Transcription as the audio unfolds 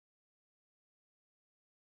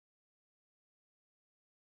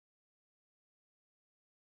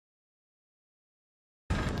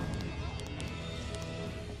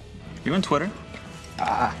You on Twitter?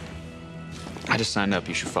 I just signed up.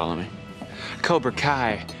 You should follow me. Cobra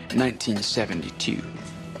Kai, 1972.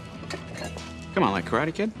 Come on, like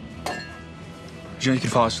Karate Kid? You know you can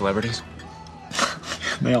follow celebrities?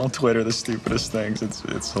 They all Twitter the stupidest things.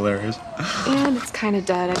 It's hilarious. And it's kind of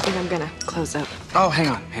dead. I think I'm gonna close up. Oh, hang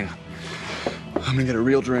on. I'm gonna get a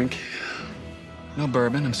real drink. No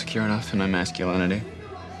bourbon. I'm secure enough in my masculinity.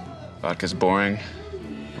 Vodka's boring.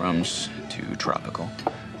 Rum's too tropical.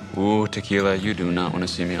 Ooh, tequila. You do not want to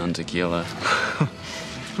see me on tequila. What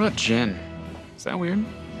about gin? Is that weird?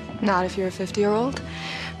 Not if you're a 50-year-old.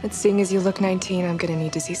 But seeing as you look 19, I'm gonna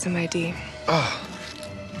need to see some ID. Oh,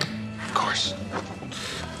 of course.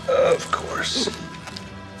 Of course.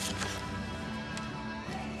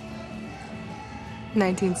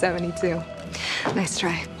 1972. Nice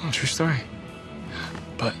try. Oh, true story.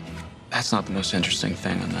 But that's not the most interesting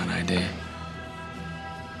thing on that ID.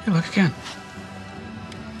 Hey, look again.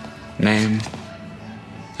 Name,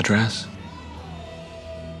 address.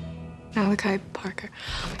 Malachi Parker.